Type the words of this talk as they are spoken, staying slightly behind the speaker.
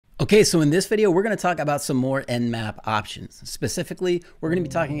Okay, so in this video, we're going to talk about some more NMAP options. Specifically, we're going to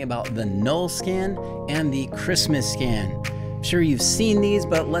be talking about the NULL scan and the Christmas scan. I'm sure you've seen these,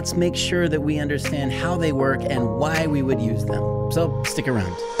 but let's make sure that we understand how they work and why we would use them. So stick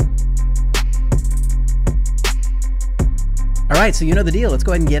around. All right, so you know the deal. Let's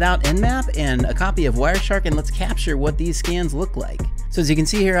go ahead and get out NMAP and a copy of Wireshark, and let's capture what these scans look like. So as you can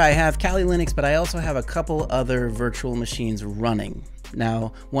see here, I have Kali Linux, but I also have a couple other virtual machines running.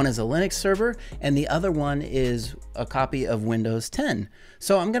 Now, one is a Linux server and the other one is a copy of Windows 10.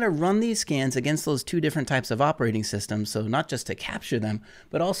 So I'm going to run these scans against those two different types of operating systems. So not just to capture them,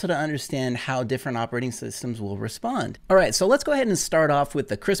 but also to understand how different operating systems will respond. All right, so let's go ahead and start off with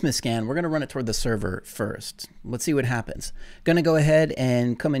the Christmas scan. We're going to run it toward the server first. Let's see what happens. Going to go ahead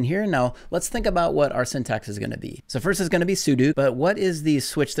and come in here. Now, let's think about what our syntax is going to be. So first is going to be sudo, but what is the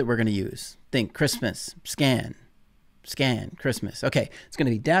switch that we're going to use? Think Christmas, scan, Christmas. Okay, it's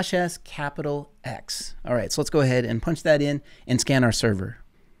going to be -S capital X. All right, so let's go ahead and punch that in and scan our server.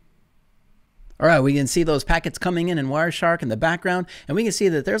 All right, we can see those packets coming in Wireshark in the background, and we can see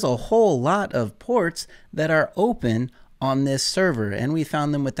that there's a whole lot of ports that are open on this server, and we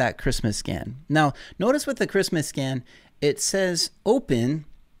found them with that Christmas scan. Now, notice with the Christmas scan, it says open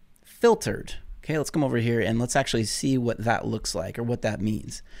filtered. Okay, let's come over here and let's actually see what that looks like or what that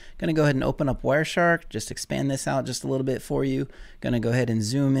means. Gonna go ahead and open up Wireshark, just expand this out just a little bit for you. Gonna go ahead and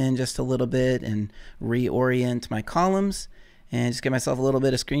zoom in just a little bit and reorient my columns and just give myself a little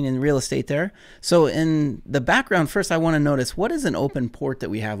bit of screen and real estate there. So in the background, first I wanna notice what is an open port that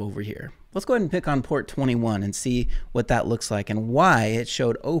we have over here. Let's go ahead and pick on port 21 and see what that looks like and why it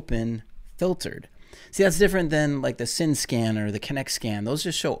showed open filtered. See, that's different than like the Syn scan or the Connect scan. Those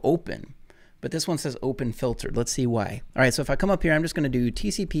just show open. But this one says open filtered. Let's see why. All right, so if I come up here, I'm just going to do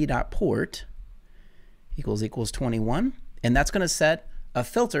tcp.port equals 21, and that's going to set a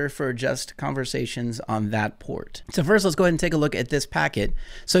filter for just conversations on that port. So first, let's go ahead and take a look at this packet.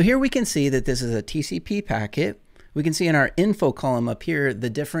 So here we can see that this is a TCP packet. We can see in our info column up here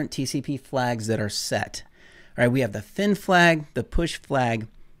the different TCP flags that are set. All right, we have the thin flag, the push flag,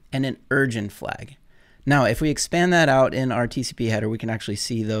 and an urgent flag. Now, if we expand that out in our TCP header, we can actually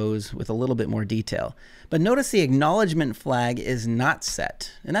see those with a little bit more detail. But notice the acknowledgement flag is not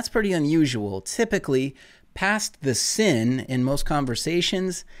set, and that's pretty unusual. Typically, past the SYN in most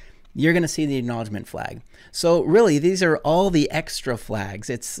conversations, you're going to see the acknowledgement flag. So really, these are all the extra flags.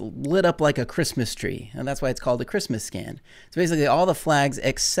 It's lit up like a Christmas tree, and that's why it's called a Christmas scan. It's basically all the flags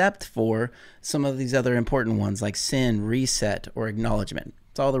except for some of these other important ones like SYN, reset, or acknowledgement.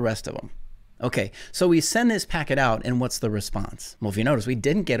 It's all the rest of them. Okay, so we send this packet out, and what's the response? Well, if you notice, we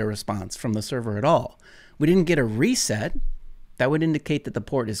didn't get a response from the server at all. We didn't get a reset. That would indicate that the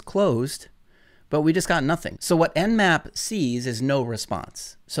port is closed, but we just got nothing. So what NMAP sees is no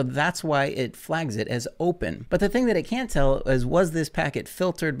response. So that's why it flags it as open. But the thing that it can't tell is, was this packet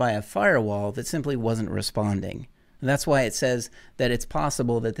filtered by a firewall that simply wasn't responding? And that's why it says that it's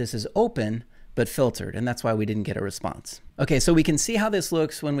possible that this is open, but filtered, and that's why we didn't get a response. Okay, so we can see how this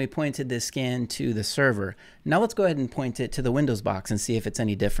looks when we pointed this scan to the server. Now let's go ahead and point it to the Windows box and see if it's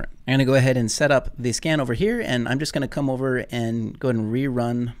any different. I'm gonna go ahead and set up the scan over here, and I'm just gonna come over and go ahead and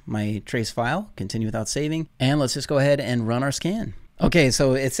rerun my trace file, continue without saving, and let's just go ahead and run our scan. Okay,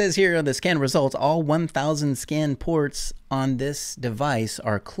 so it says here on the scan results, all 1,000 scan ports on this device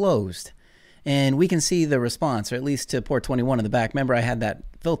are closed. And we can see the response, or at least to port 21 in the back. Remember, I had that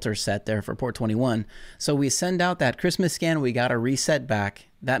filter set there for port 21. So we send out that Christmas scan, we got a reset back.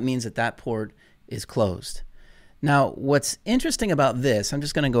 That means that that port is closed. Now, what's interesting about this, I'm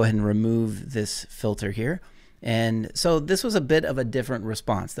just going to go ahead and remove this filter here. And so this was a bit of a different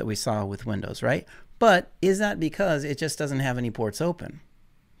response that we saw with Windows, right? But is that because it just doesn't have any ports open?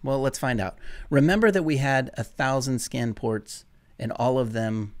 Well, let's find out. Remember that we had 1,000 scan ports, and all of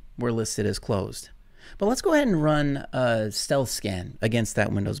them were listed as closed. But let's go ahead and run a stealth scan against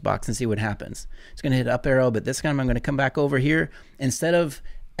that Windows box and see what happens. It's going to hit up arrow, but this time I'm going to come back over here. Instead of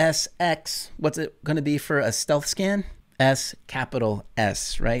SX, what's it going to be for a stealth scan? S capital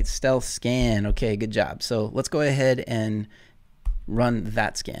S, right? Stealth scan. Okay, good job. So let's go ahead and run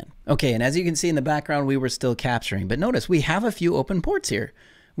that scan. Okay, and as you can see in the background, we were still capturing. But notice we have a few open ports here.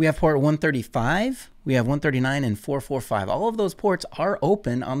 We have port 135, we have 139, and 445. All of those ports are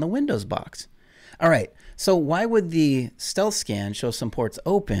open on the Windows box. All right, so why would the stealth scan show some ports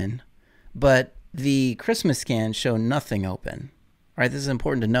open, but the Christmas scan show nothing open? All right, this is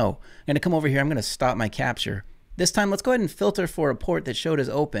important to know. I'm going to come over here. I'm going to stop my capture. This time, let's go ahead and filter for a port that showed as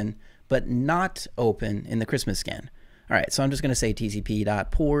open, but not open in the Christmas scan. All right, so I'm just going to say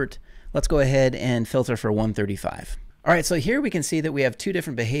tcp.port. Let's go ahead and filter for 135. All right, so here we can see that we have two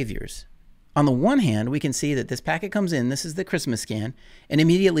different behaviors. On the one hand, we can see that this packet comes in, this is the Christmas scan, and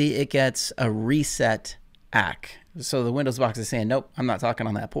immediately it gets a reset ACK. So the Windows box is saying, nope, I'm not talking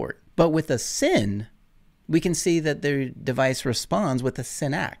on that port. But with a SYN, we can see that the device responds with a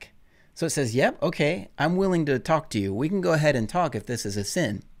SYN ACK. So it says, yep, okay, I'm willing to talk to you. We can go ahead and talk if this is a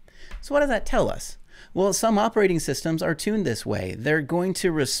SYN. So what does that tell us? Well, some operating systems are tuned this way. They're going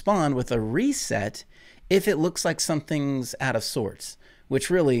to respond with a reset if it looks like something's out of sorts, which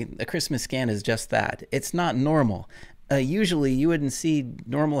really, a Christmas scan is just that. It's not normal. Usually you wouldn't see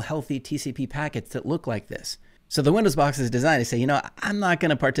normal, healthy TCP packets that look like this. So the Windows box is designed to say, you know, I'm not going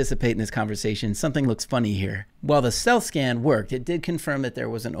to participate in this conversation. Something looks funny here. While the stealth scan worked, it did confirm that there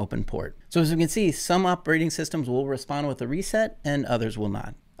was an open port. So as we can see, some operating systems will respond with a reset and others will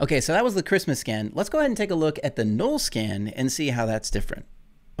not. Okay, so that was the Christmas scan. Let's go ahead and take a look at the NULL scan and see how that's different.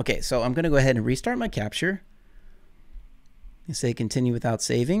 Okay, so I'm going to go ahead and restart my capture. You say continue without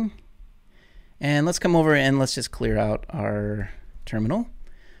saving. And let's come over and let's just clear out our terminal.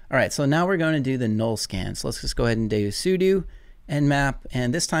 All right, so now we're going to do the NULL scan. So let's just go ahead and do sudo nmap,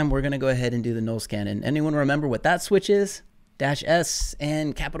 and this time we're going to go ahead and do the NULL scan. And anyone remember what that switch is? -S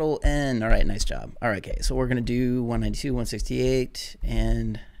and capital N. All right, nice job. All right, okay, so we're going to do 192.168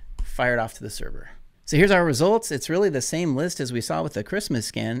 and fire it off to the server. So here's our results. It's really the same list as we saw with the Christmas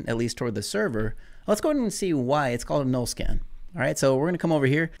scan, at least toward the server. Let's go ahead and see why it's called a NULL scan. All right, so we're going to come over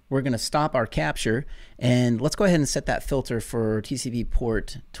here. We're going to stop our capture, and let's go ahead and set that filter for TCP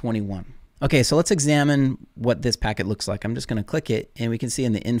port 21. Okay, so let's examine what this packet looks like. I'm just going to click it, and we can see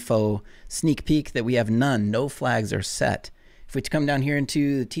in the info sneak peek that we have none. No flags are set. If we come down here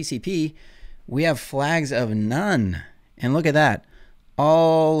into the TCP, we have flags of none. And look at that.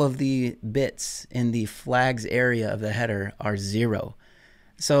 All of the bits in the flags area of the header are 0.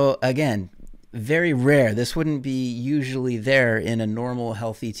 So again, very rare. This wouldn't be usually there in a normal,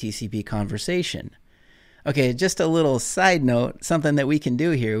 healthy TCP conversation. Okay, just a little side note, something that we can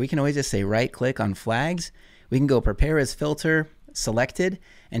do here. We can always just say right click on flags. We can go prepare as filter, selected,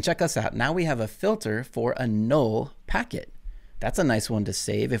 and check us out. Now we have a filter for a null packet. That's a nice one to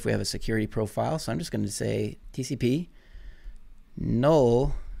save if we have a security profile. So I'm just going to say TCP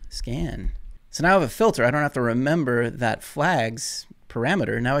null scan. So now I have a filter. I don't have to remember that flags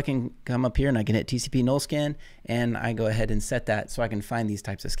parameter. Now I can come up here and I can hit TCP null scan, and I go ahead and set that so I can find these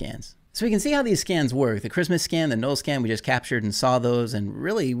types of scans. So we can see how these scans work. The Christmas scan, the null scan, we just captured and saw those, and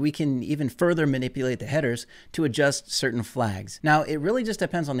really we can even further manipulate the headers to adjust certain flags. Now it really just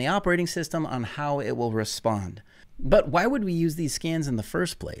depends on the operating system on how it will respond. But why would we use these scans in the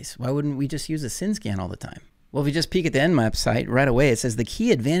first place? Why wouldn't we just use a SYN scan all the time? Well, if we just peek at the NMAP site right away, it says the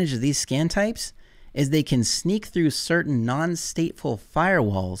key advantage of these scan types is they can sneak through certain non-stateful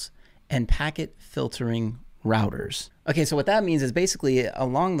firewalls and packet filtering routers. Okay, so what that means is basically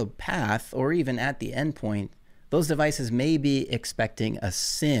along the path or even at the endpoint, those devices may be expecting a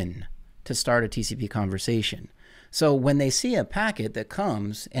SYN to start a TCP conversation. So when they see a packet that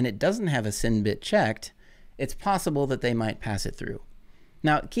comes and it doesn't have a SYN bit checked, it's possible that they might pass it through.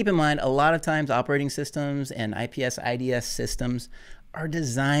 Now, keep in mind, a lot of times operating systems and IPS IDS systems are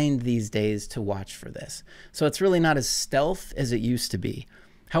designed these days to watch for this. So it's really not as stealth as it used to be.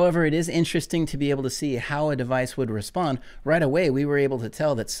 However, it is interesting to be able to see how a device would respond. Right away, we were able to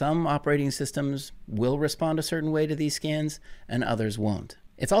tell that some operating systems will respond a certain way to these scans and others won't.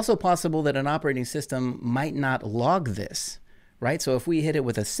 It's also possible that an operating system might not log this, right? So if we hit it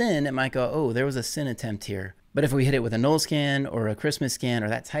with a SYN, it might go, oh, there was a SYN attempt here. But if we hit it with a null scan or a Christmas scan or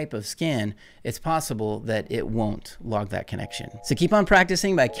that type of scan, it's possible that it won't log that connection. So keep on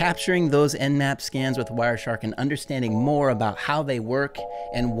practicing by capturing those NMAP scans with Wireshark and understanding more about how they work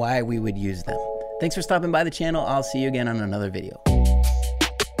and why we would use them. Thanks for stopping by the channel. I'll see you again on another video.